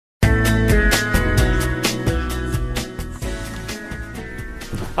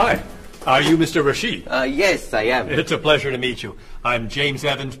Hi. Are you Mr. Rashid? Yes, I am. It's a pleasure to meet you. I'm James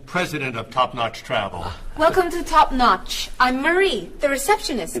Evans, president of Topnotch Travel. Welcome to Topnotch. I'm Marie, the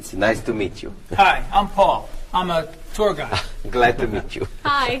receptionist. It's nice to meet you. Hi, I'm Paul. I'm a tour guide. Glad to meet you.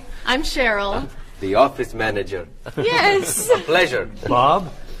 Hi, I'm Cheryl. The office manager. Yes. Pleasure.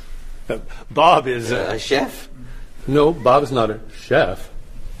 Bob? Bob is A chef? No, Bob's not a chef.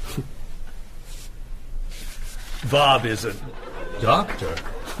 Bob is a doctor.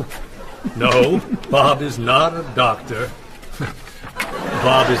 No, Bob is not a doctor.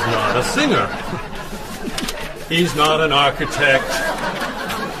 Bob is not a singer. He's not an architect.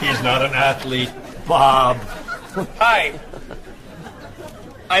 He's not an athlete. Bob. Hi.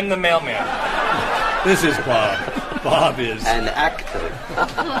 I'm the mailman. This is Bob. Bob is An actor.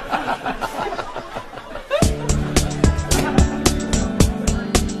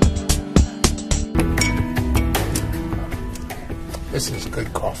 This is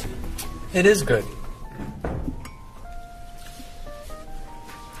good coffee. It is good.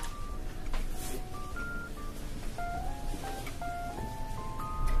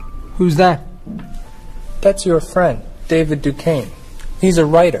 Who's that? That's your friend, David Duquesne. He's a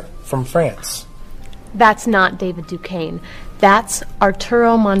writer from France. That's not David Duquesne. That's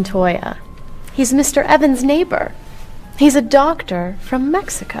Arturo Montoya. He's Mr. Evans' neighbor. He's a doctor from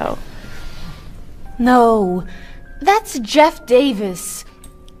Mexico. No, that's Jeff Davis.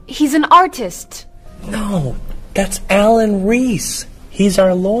 He's an artist. No, that's Alan Reese. He's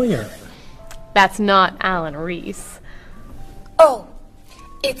our lawyer. That's not Alan Reese. Oh,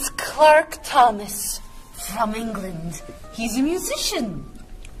 it's Clark Thomas from England. He's a musician.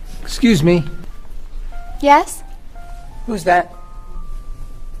 Excuse me. Yes? Who's that?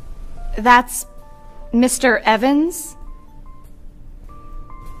 That's Mr. Evans?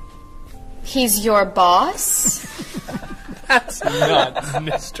 He's your boss? That's not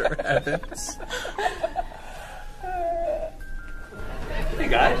Mr. Evans. Hey,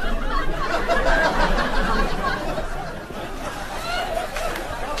 guys.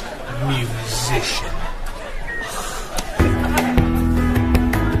 Musician.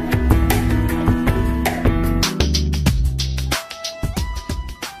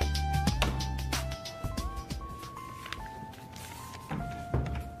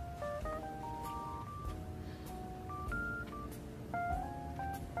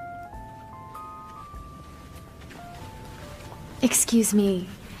 Excuse me.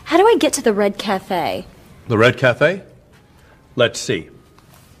 How do I get to the Red Cafe? The Red Cafe? Let's see.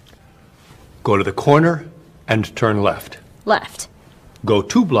 Go to the corner and turn left. Left. Go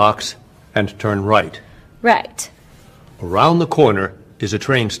 2 blocks and turn right. Right. Around the corner is a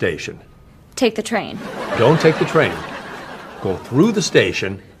train station. Take the train. Don't take the train. Go through the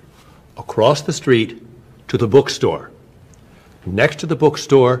station, across the street, to the bookstore. Next to the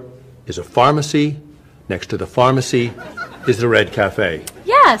bookstore is a pharmacy. Next to the pharmacy is the Red Cafe.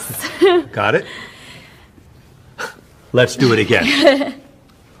 Yes. Got it? Let's do it again.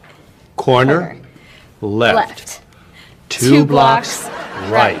 Corner, left. 2 blocks,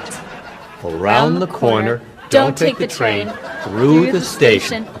 right. Around the corner, don't take the train. Through the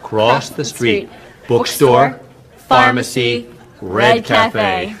station, across the street. Bookstore, pharmacy, Red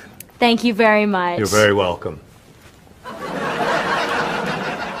Cafe. Thank you very much. You're very welcome.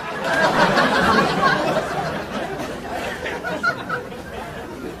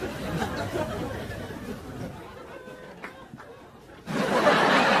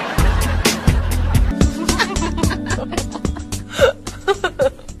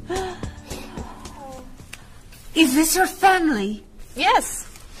 Is this your family? Yes.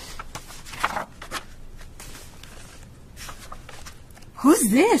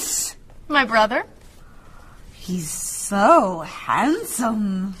 Who's this? My brother? He's so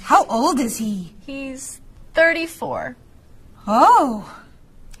handsome. How old is he? He's 34. Oh.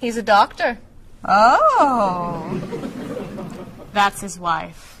 He's a doctor. Oh. That's his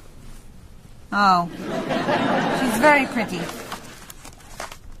wife. Oh. She's very pretty.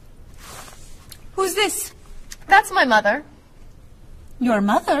 Who's this? That's my mother. Your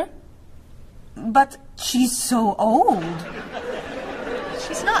mother? But she's so old.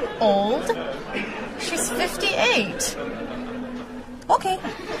 She's not old. She's 58. Okay.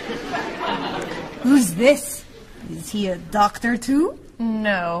 Who's this? Is he a doctor too?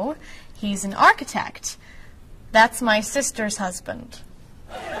 No, he's an architect. That's my sister's husband.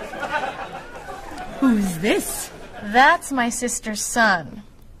 Who's this? That's my sister's son.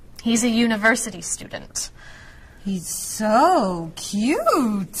 He's a university student. He's so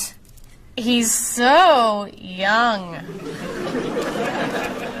cute. He's so young.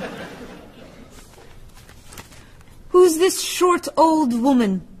 Who's this short old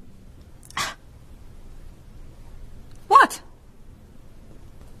woman?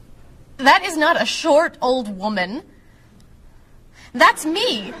 That is not a short old woman. That's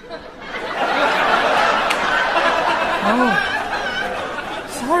me. Oh.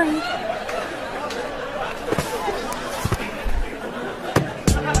 Sorry.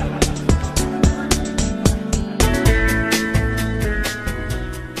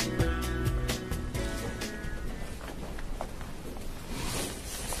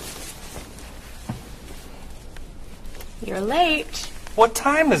 You're late. What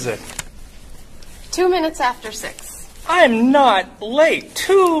time is it? 2 minutes after 6. I'm not late.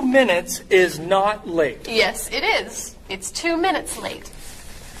 2 minutes is not late. Yes, it is. It's 2 minutes late.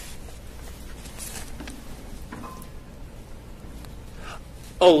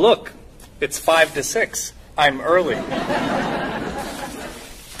 Oh, look. It's 5 to 6. I'm early.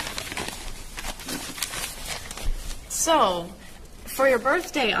 So, for your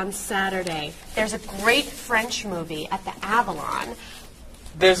birthday on Saturday, there's a great French movie at the Avalon.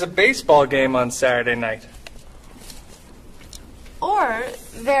 There's a baseball game on Saturday night. Or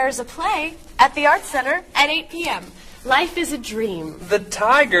there's a play at the Art Center at 8 p.m. Life is a dream. The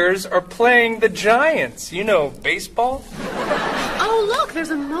Tigers are playing the Giants. You know baseball? Oh, look,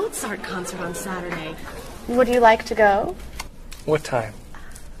 there's a Mozart concert on Saturday. Would you like to go? What time?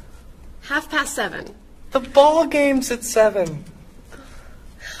 7:30. The ball game's at 7.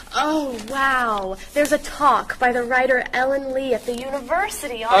 Oh, wow. There's a talk by the writer L.E.O. at the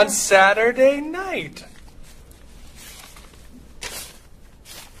university On Saturday night.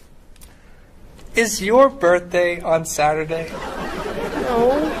 Is your birthday on Saturday?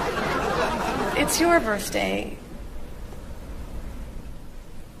 No. It's your birthday.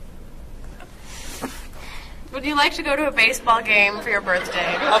 Would you like to go to a baseball game for your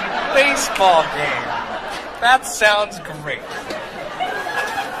birthday? A baseball game. That sounds great.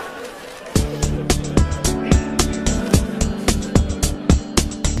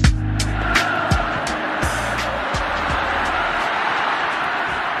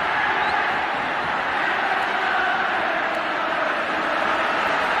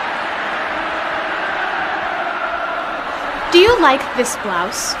 Do you like this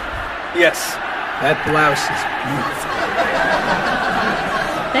blouse? Yes. That blouse is beautiful.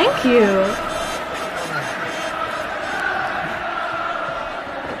 Thank you.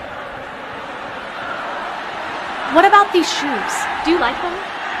 What about these shoes? Do you like them?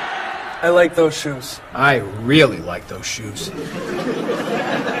 I like those shoes. I really like those shoes.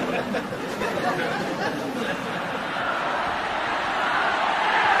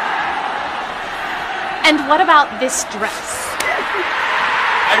 And what about this dress?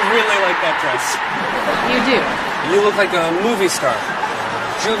 I really like that dress. You do? You look like a movie star.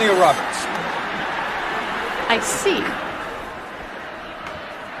 Julia Roberts. I see.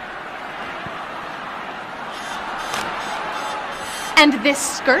 And this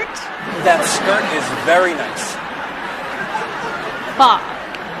skirt? That skirt is very nice. Bob.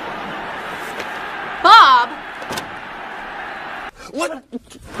 Bob! What?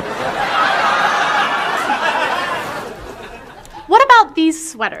 What about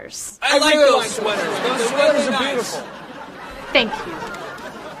these sweaters? I like those sweaters. Those sweaters are beautiful. Thank you.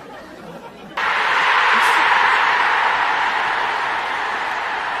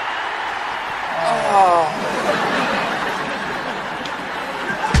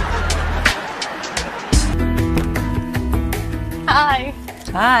 Hi.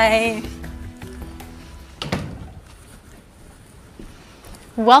 Hi.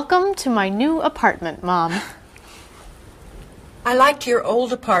 Welcome to my new apartment, Mom. I liked your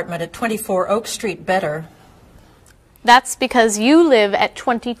old apartment at 24 Oak Street better. That's because you live at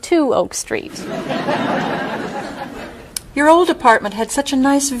 22 Oak Street. Your old apartment had such a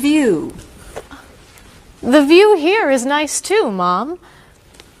nice view. The view here is nice too, Mom.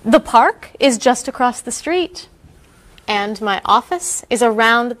 The park is just across the street. And my office is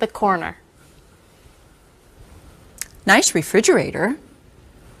around the corner. Nice refrigerator.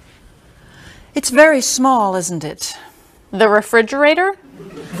 It's very small, isn't it? The refrigerator?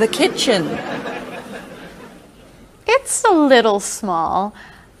 The kitchen. It's a little small,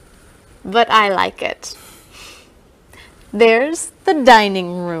 but I like it. There's the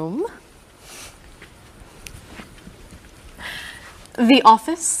dining room, the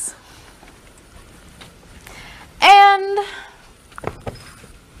office, and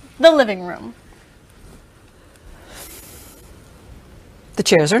the living room. The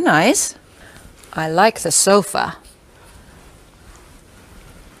chairs are nice. I like the sofa.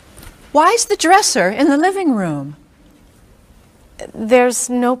 Why's the dresser in the living room? There's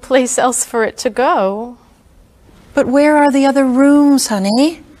no place else for it to go. But where are the other rooms,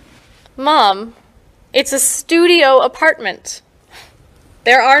 honey? Mom, it's a studio apartment.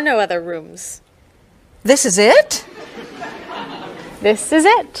 There are no other rooms. This is it? This is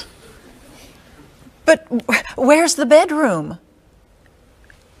it. But where's the bedroom?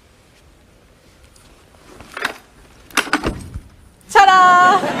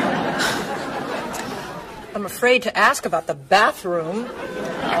 Ta-da! I'm afraid to ask about the bathroom.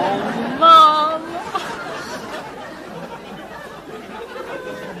 Oh, Mom.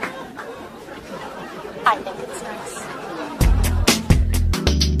 I think it's nice.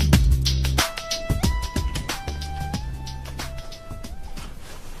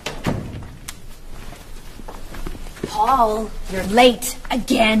 Paul, you're late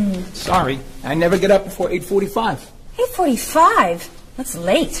again. Sorry, I never get up before 8:45. 8:45? That's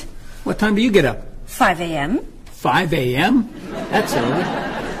late. What time do you get up? 5 a.m. 5 a.m.? That's early.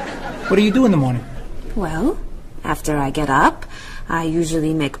 What do you do in the morning? Well, after I get up, I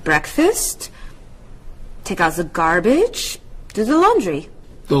usually make breakfast, take out the garbage, do the laundry.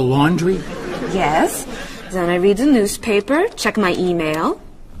 The laundry? Yes. Then I read the newspaper, check my email.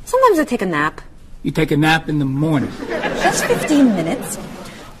 Sometimes I take a nap. You take a nap in the morning. Just 15 minutes.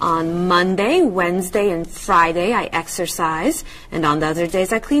 On Monday, Wednesday, and Friday, I exercise, and on the other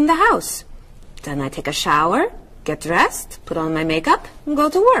days, I clean the house. Then I take a shower, get dressed, put on my makeup, and go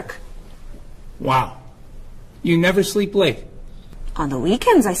to work. Wow. You never sleep late. On the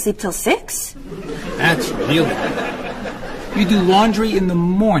weekends, I sleep till 6. That's really good. You do laundry in the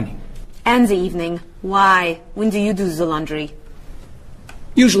morning. And the evening. Why? When do you do the laundry?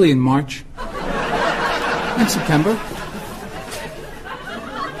 Usually in March. In September.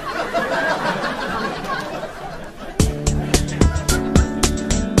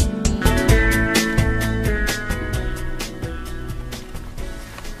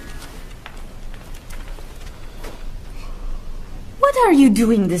 What are you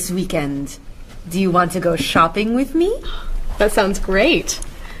doing this weekend? Do you want to go shopping with me? That sounds great.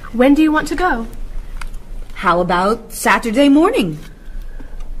 When do you want to go? How about Saturday morning?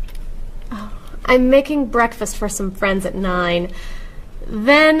 I'm making breakfast for some friends at 9.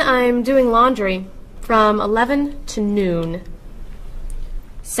 Then I'm doing laundry from 11 to noon.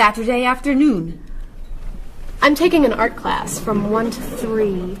 Saturday afternoon. I'm taking an art class from 1 to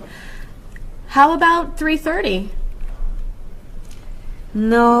 3. How about 3:30?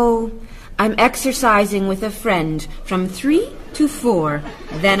 No, I'm exercising with a friend from 3 to 4.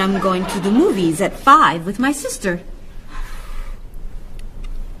 Then I'm going to the movies at 5 with my sister.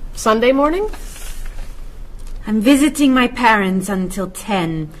 Sunday morning? I'm visiting my parents until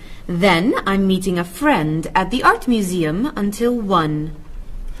 10. Then I'm meeting a friend at the art museum until 1.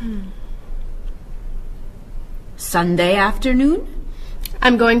 Sunday afternoon?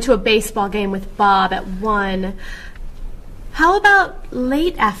 I'm going to a baseball game with Bob at 1. How about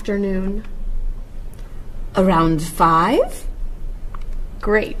late afternoon? Around 5?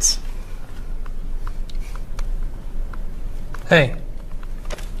 Great. Hey,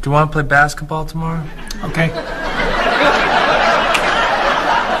 do you want to play basketball tomorrow? Okay.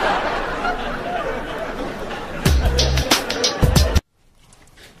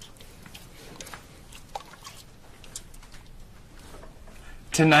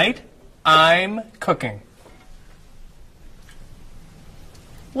 Tonight, I'm cooking.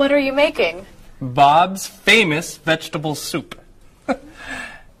 What are you making? Bob's famous vegetable soup.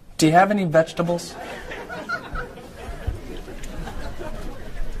 Do you have any vegetables?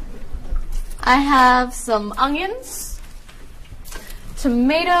 I have some onions,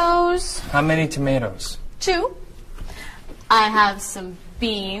 tomatoes. How many tomatoes? 2. I have some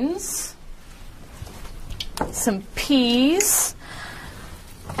beans, some peas,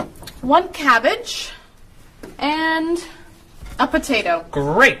 1 cabbage, and a potato.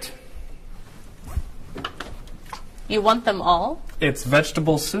 Great! You want them all? It's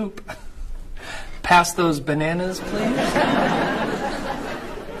vegetable soup. Pass those bananas, please.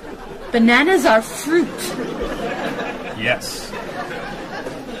 Bananas are fruit. Yes.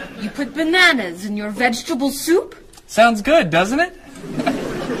 You put bananas in your vegetable soup? Sounds good, doesn't it?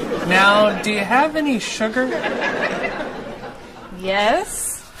 Now, do you have any sugar?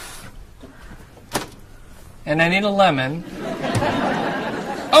 Yes. And I need a lemon.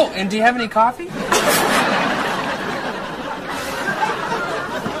 Oh, and do you have any coffee?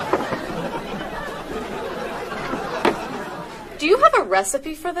 Do you have a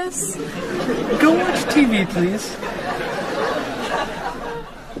recipe for this? Go watch TV, please.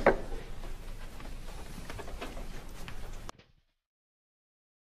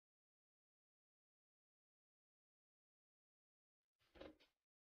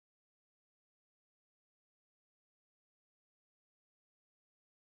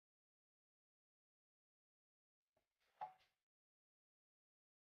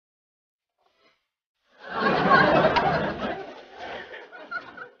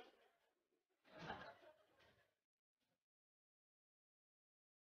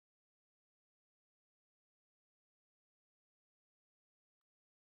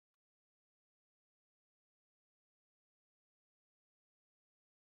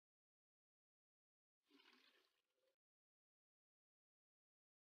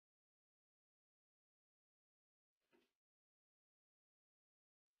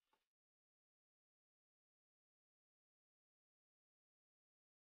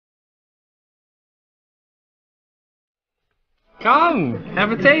 Come,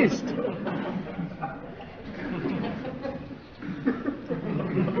 have a taste.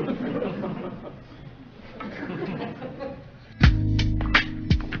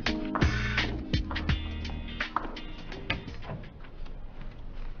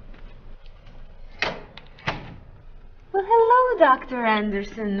 Well, hello, Dr.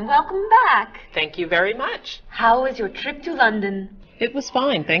 Anderson. Welcome back. Thank you very much. How was your trip to London? It was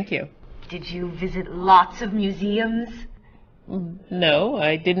fine, thank you. Did you visit lots of museums? No,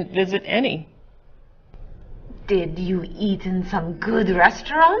 I didn't visit any. Did you eat in some good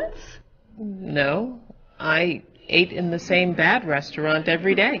restaurants? No, I ate in the same bad restaurant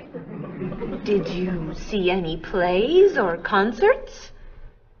every day. Did you see any plays or concerts?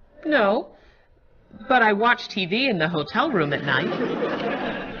 No, but I watched TV in the hotel room at night.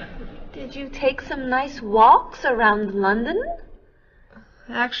 Did you take some nice walks around London?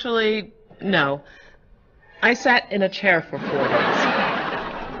 Actually, no. I sat in a chair for 4 days.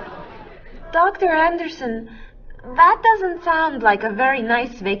 Dr. Anderson, that doesn't sound like a very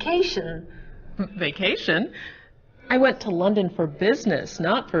nice vacation. Vacation? I went to London for business,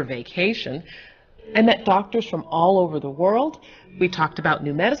 not for vacation. I met doctors from all over the world. We talked about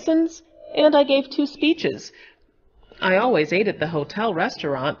new medicines, and I gave 2 speeches. I always ate at the hotel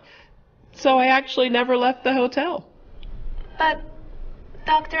restaurant, so I actually never left the hotel. But,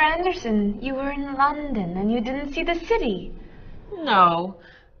 Dr. Anderson, you were in London and you didn't see the city. No,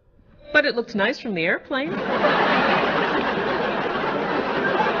 but it looked nice from the airplane.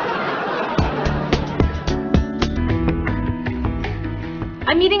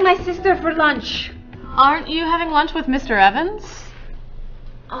 I'm meeting my sister for lunch. Aren't you having lunch with Mr. Evans?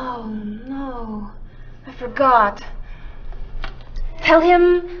 Oh, no. I forgot. Tell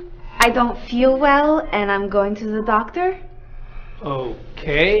him I don't feel well and I'm going to the doctor.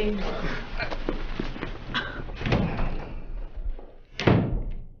 Okay.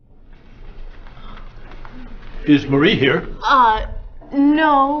 Is Marie here?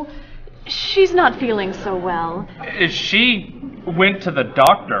 No. She's not feeling so well. She went to the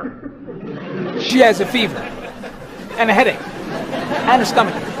doctor. She has a fever, and a headache, and a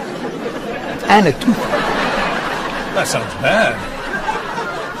stomachache, and a tooth. That sounds bad.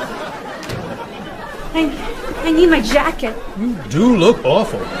 I need my jacket. You do look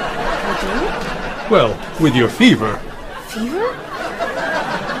awful. I Well, with your fever. do? Fever?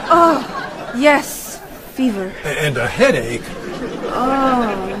 Oh, yes, fever. And a headache.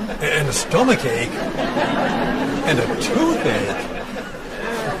 Oh. And a stomachache. And a toothache.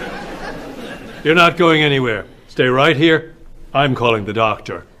 You're not going anywhere. Stay right here. I'm calling the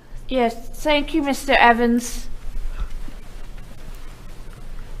doctor. Yes, thank you, Mr. Evans.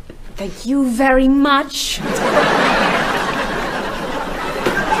 Thank you very much.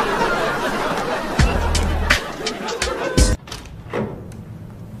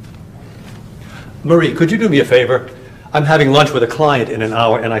 Marie, could you do me a favor? I'm having lunch with a client in an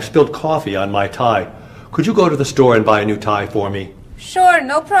hour and I spilled coffee on my tie. Could you go to the store and buy a new tie for me? Sure,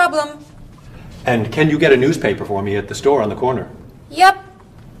 no problem. And can you get a newspaper for me at the store on the corner? Yep.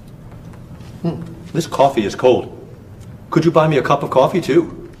 This coffee is cold. Could you buy me a cup of coffee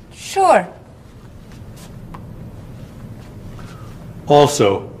too? Sure.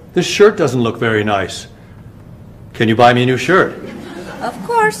 Also, this shirt doesn't look very nice. Can you buy me a new shirt? Of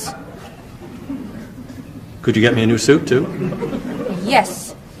course. Could you get me a new suit too?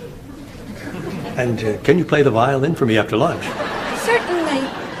 Yes. And can you play the violin for me after lunch? Certainly.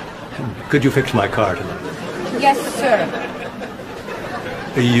 Could you fix my car tonight? Yes, sir.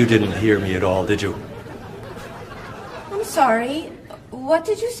 You didn't hear me at all, did you? I'm sorry. What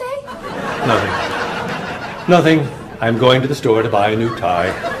did you say? Nothing. Nothing. I'm going to the store to buy a new tie.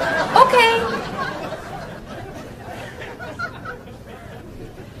 Okay.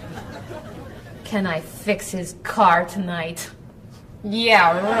 Can I fix his car tonight?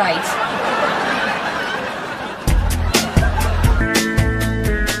 Yeah, right.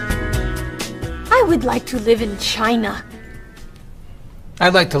 I would like to live in China.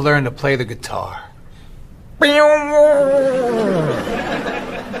 I'd like to learn to play the guitar.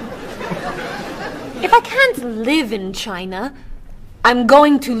 If I can't live in China, I'm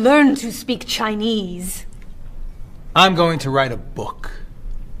going to learn to speak Chinese. I'm going to write a book.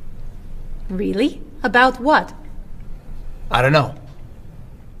 Really? About what? I don't know.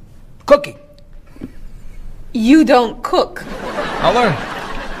 Cooking. You don't cook. I'll learn.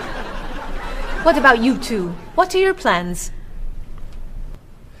 What about you two? What are your plans?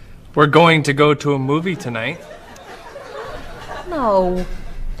 We're going to go to a movie tonight. No.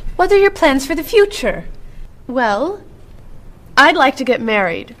 What are your plans for the future? Well, I'd like to get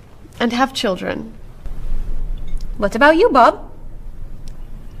married and have children. What about you, Bob?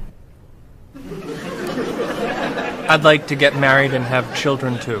 I'd like to get married and have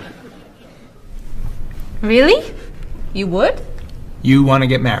children too. Really? You would? You want to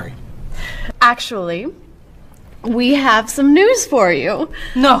get married? Actually, we have some news for you.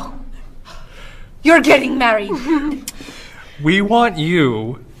 No. You're getting married. We want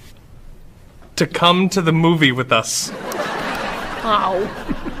you to come to the movie with us. Ow.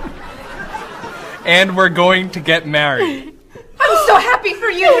 And we're going to get married. I'm so happy for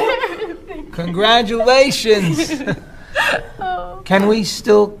you. Congratulations! Can we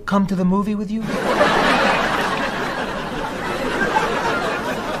still come to the movie with you?